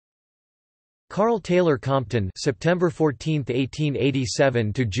Karl Taylor Compton (September 14,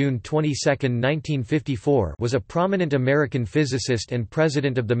 1887 to June 22, 1954) was a prominent American physicist and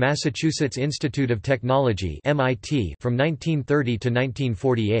president of the Massachusetts Institute of Technology (MIT) from 1930 to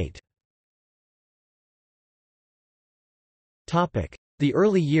 1948. Topic: The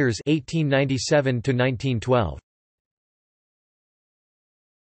early years 1897 to 1912.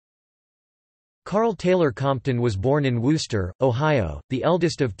 Karl Taylor Compton was born in Wooster, Ohio, the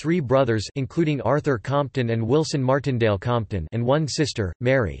eldest of three brothers including Arthur Compton and Wilson Martindale Compton and one sister,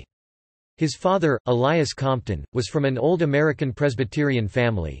 Mary. His father, Elias Compton, was from an old American Presbyterian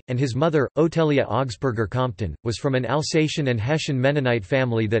family, and his mother, Otelia Augsburger Compton, was from an Alsatian and Hessian Mennonite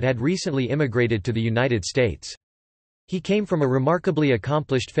family that had recently immigrated to the United States. He came from a remarkably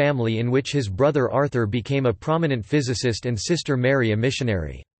accomplished family in which his brother Arthur became a prominent physicist and sister Mary a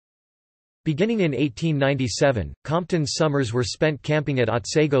missionary. Beginning in 1897, Compton's summers were spent camping at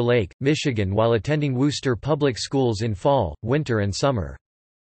Otsego Lake, Michigan while attending Wooster public schools in fall, winter and summer.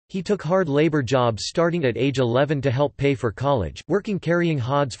 He took hard labor jobs starting at age 11 to help pay for college, working carrying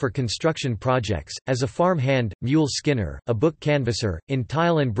hods for construction projects, as a farm hand, mule skinner, a book canvasser, in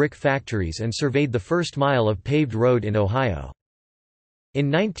tile and brick factories and surveyed the first mile of paved road in Ohio. In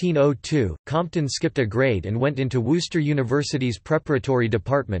 1902, Compton skipped a grade and went into Wooster University's preparatory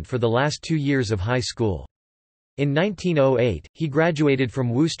department for the last 2 years of high school. In 1908, he graduated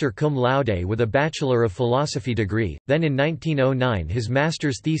from Wooster cum laude with a Bachelor of Philosophy degree, then in 1909 his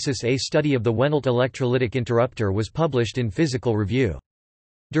master's thesis A Study of the Wenelt Electrolytic Interrupter was published in Physical Review.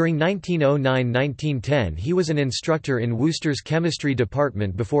 During 1909–1910 he was an instructor in Wooster's chemistry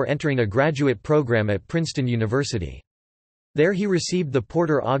department before entering a graduate program at Princeton University. There he received the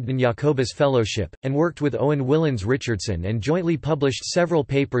Porter Ogden Jacobus Fellowship, and worked with Owen Willans Richardson and jointly published several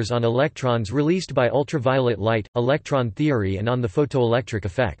papers on electrons released by ultraviolet light, electron theory and on the photoelectric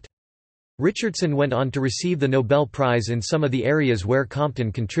effect. Richardson went on to receive the Nobel Prize in some of the areas where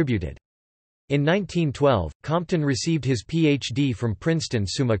Compton contributed. In 1912, Compton received his Ph.D. from Princeton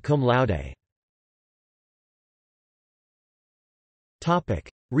summa cum laude.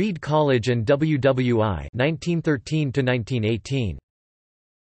 Reed College and WWI 1913 to 1918.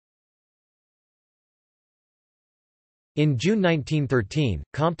 In June 1913,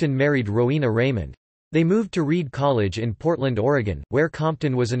 Compton married Rowena Raymond. They moved to Reed College in Portland, Oregon, where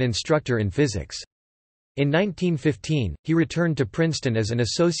Compton was an instructor in physics. In 1915, he returned to Princeton as an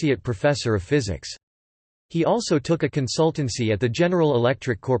associate professor of physics. He also took a consultancy at the General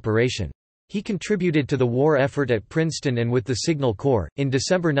Electric Corporation. He contributed to the war effort at Princeton and with the Signal Corps. In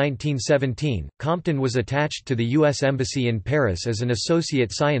December 1917, Compton was attached to the U.S. Embassy in Paris as an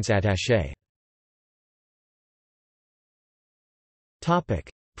associate science attaché. Topic: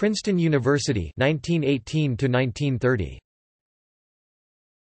 Princeton University, 1918 to 1930.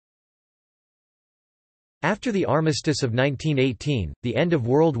 After the Armistice of 1918, the end of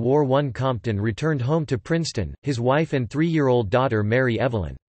World War I, Compton returned home to Princeton, his wife and 3-year-old daughter Mary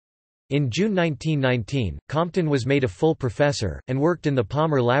Evelyn. In June 1919, Compton was made a full professor, and worked in the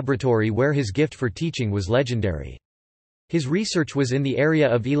Palmer Laboratory where his gift for teaching was legendary. His research was in the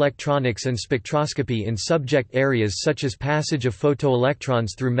area of electronics and spectroscopy in subject areas such as passage of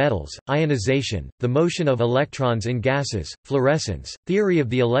photoelectrons through metals, ionization, the motion of electrons in gases, fluorescence, theory of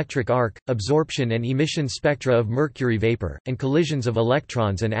the electric arc, absorption and emission spectra of mercury vapor, and collisions of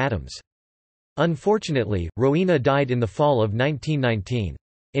electrons and atoms. Unfortunately, Rowena died in the fall of 1919.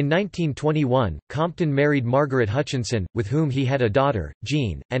 In 1921, Compton married Margaret Hutchinson, with whom he had a daughter,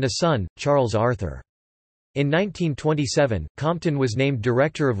 Jean, and a son, Charles Arthur. In 1927, Compton was named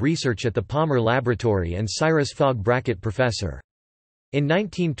Director of Research at the Palmer Laboratory and Cyrus Fogg Brackett Professor. In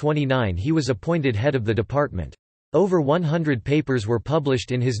 1929 he was appointed head of the department. Over 100 papers were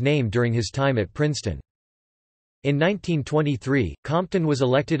published in his name during his time at Princeton. In 1923, Compton was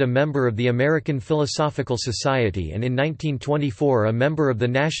elected a member of the American Philosophical Society and in 1924 a member of the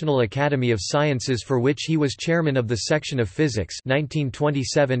National Academy of Sciences for which he was chairman of the section of physics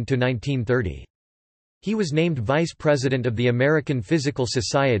 1927 to 1930. He was named vice president of the American Physical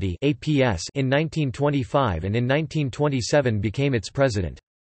Society (APS) in 1925 and in 1927 became its president.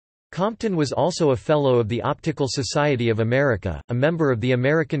 Compton was also a Fellow of the Optical Society of America, a member of the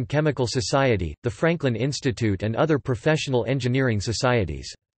American Chemical Society, the Franklin Institute and other professional engineering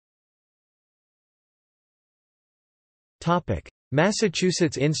societies.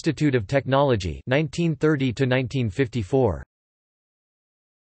 Massachusetts Institute of Technology 1930 to 1954.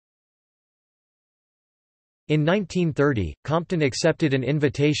 In 1930, Compton accepted an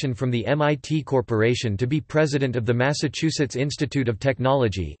invitation from the MIT Corporation to be president of the Massachusetts Institute of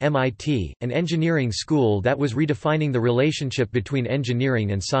Technology (MIT), an engineering school that was redefining the relationship between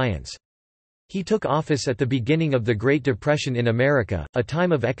engineering and science. He took office at the beginning of the Great Depression in America, a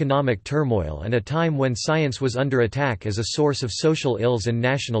time of economic turmoil and a time when science was under attack as a source of social ills and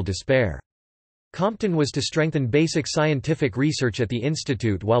national despair. Compton was to strengthen basic scientific research at the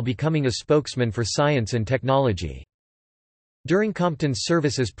institute while becoming a spokesman for science and technology. During Compton's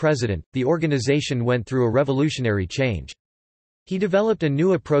service as president, the organization went through a revolutionary change. He developed a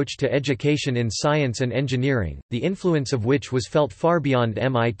new approach to education in science and engineering, the influence of which was felt far beyond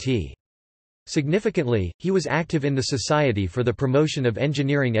MIT. Significantly, he was active in the Society for the Promotion of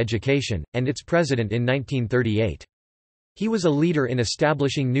Engineering Education, and its president in 1938. He was a leader in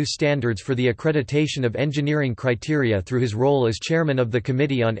establishing new standards for the accreditation of engineering criteria through his role as chairman of the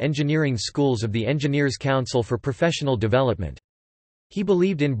Committee on Engineering Schools of the Engineers' Council for Professional Development. He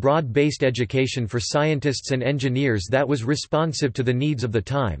believed in broad-based education for scientists and engineers that was responsive to the needs of the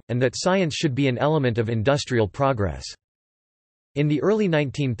time, and that science should be an element of industrial progress. In the early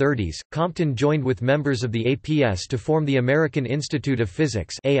 1930s, Compton joined with members of the APS to form the American Institute of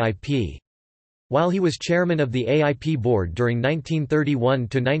Physics (AIP). While he was chairman of the AIP board during 1931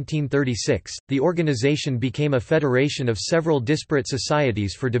 to 1936, the organization became a federation of several disparate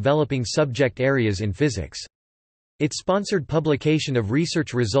societies for developing subject areas in physics. It sponsored publication of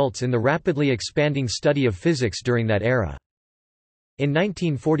research results in the rapidly expanding study of physics during that era. In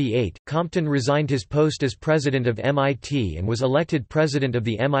 1948, Compton resigned his post as president of MIT and was elected president of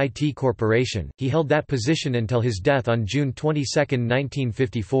the MIT Corporation. He held that position until his death on June 22,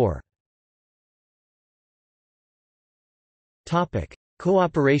 1954. Topic: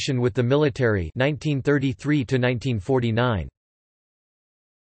 Cooperation with the military 1933 to 1949.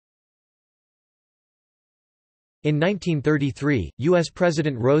 In 1933, U.S.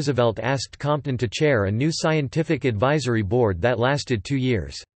 President Roosevelt asked Compton to chair a new scientific advisory board that lasted 2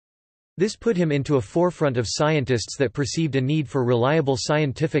 years. This put him into a forefront of scientists that perceived a need for reliable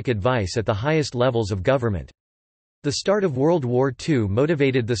scientific advice at the highest levels of government. The start of World War II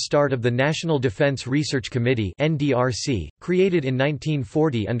motivated the start of the National Defense Research Committee (NDRC), created in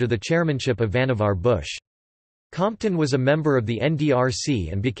 1940 under the chairmanship of Vannevar Bush. Compton was a member of the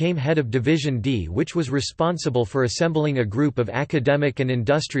NDRC and became head of Division D, which was responsible for assembling a group of academic and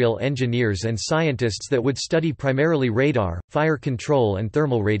industrial engineers and scientists that would study primarily radar, fire control and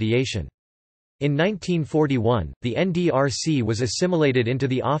thermal radiation. In 1941, the NDRC was assimilated into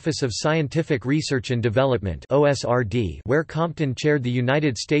the Office of Scientific Research and Development (OSRD), where Compton chaired the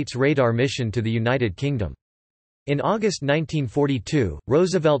United States radar mission to the United Kingdom. In August 1942,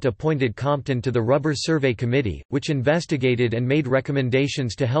 Roosevelt appointed Compton to the Rubber Survey Committee, which investigated and made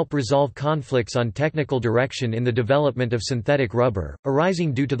recommendations to help resolve conflicts on technical direction in the development of synthetic rubber,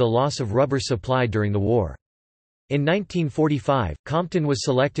 arising due to the loss of rubber supply during the war. In 1945, Compton was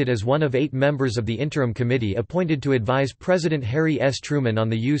selected as one of 8 members of the interim committee appointed to advise President Harry S. Truman on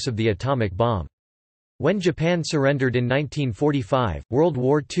the use of the atomic bomb. When Japan surrendered in 1945, World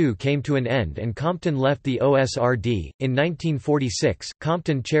War II came to an end and Compton left the OSRD. In 1946,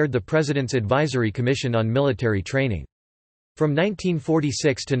 Compton chaired the President's Advisory Commission on Military Training. From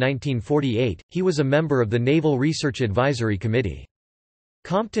 1946 to 1948, he was a member of the Naval Research Advisory Committee.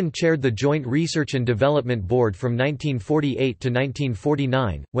 Compton chaired the Joint Research and Development Board from 1948 to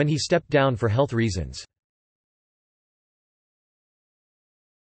 1949, when he stepped down for health reasons.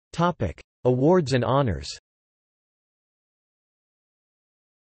 Awards and honors.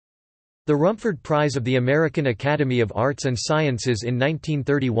 The Rumford Prize of the American Academy of Arts and Sciences in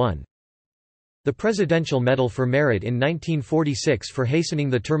 1931. The Presidential Medal for Merit in 1946 for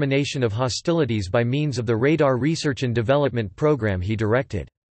hastening the termination of hostilities by means of the radar research and development program he directed.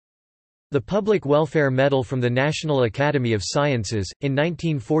 The Public Welfare Medal from the National Academy of Sciences, in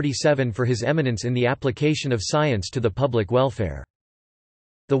 1947 for his eminence in the application of science to the public welfare.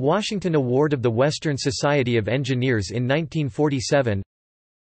 The Washington Award of the Western Society of Engineers in 1947.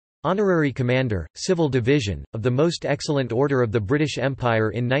 Honorary Commander, Civil Division, of the Most Excellent Order of the British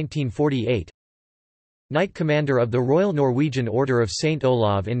Empire in 1948. Knight Commander of the Royal Norwegian Order of St.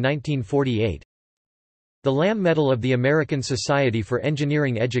 Olav in 1948. The Lamb Medal of the American Society for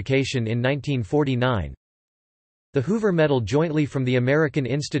Engineering Education in 1949. The Hoover Medal jointly from the American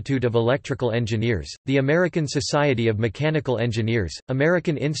Institute of Electrical Engineers, the American Society of Mechanical Engineers,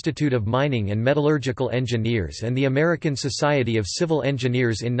 American Institute of Mining and Metallurgical Engineers and the American Society of Civil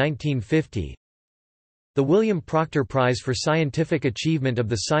Engineers in 1950. The William Proctor Prize for Scientific Achievement of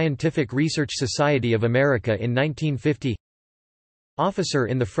the Scientific Research Society of America in 1950. Officer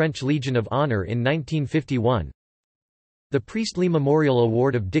in the French Legion of Honor in 1951. The Priestley Memorial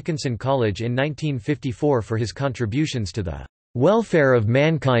Award of Dickinson College in 1954 for his contributions to the welfare of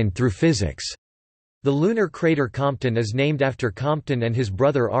mankind through physics. The lunar crater Compton is named after Compton and his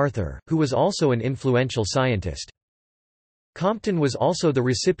brother Arthur, who was also an influential scientist. Compton was also the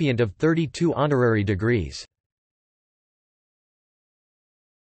recipient of 32 honorary degrees.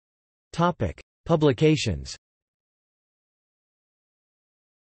 Publications.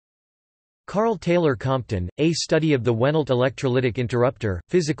 Karl Taylor Compton, A Study of the Wenelt Electrolytic Interrupter,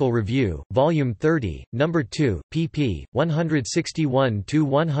 Physical Review, Volume 30, No. 2, pp.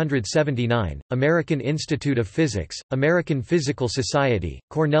 161–179, American Institute of Physics, American Physical Society,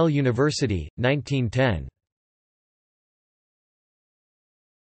 Cornell University, 1910.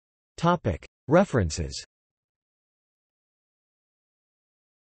 References.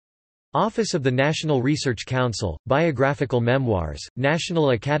 Office of the National Research Council, Biographical Memoirs,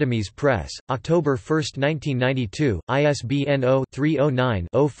 National Academies Press, October 1, 1992, ISBN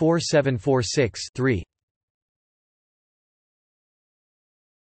 0-309-04746-3.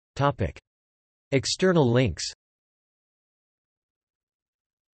 External links.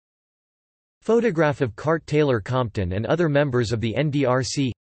 Photograph of Karl Taylor Compton and other members of the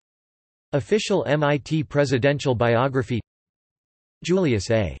NDRC. Official MIT presidential biography.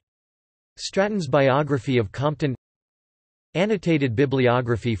 Julius A. Stratton's biography of Compton. Annotated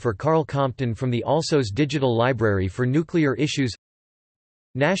bibliography for Karl Compton from the Alsos Digital Library for Nuclear Issues.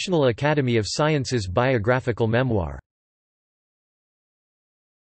 National Academy of Sciences biographical memoir.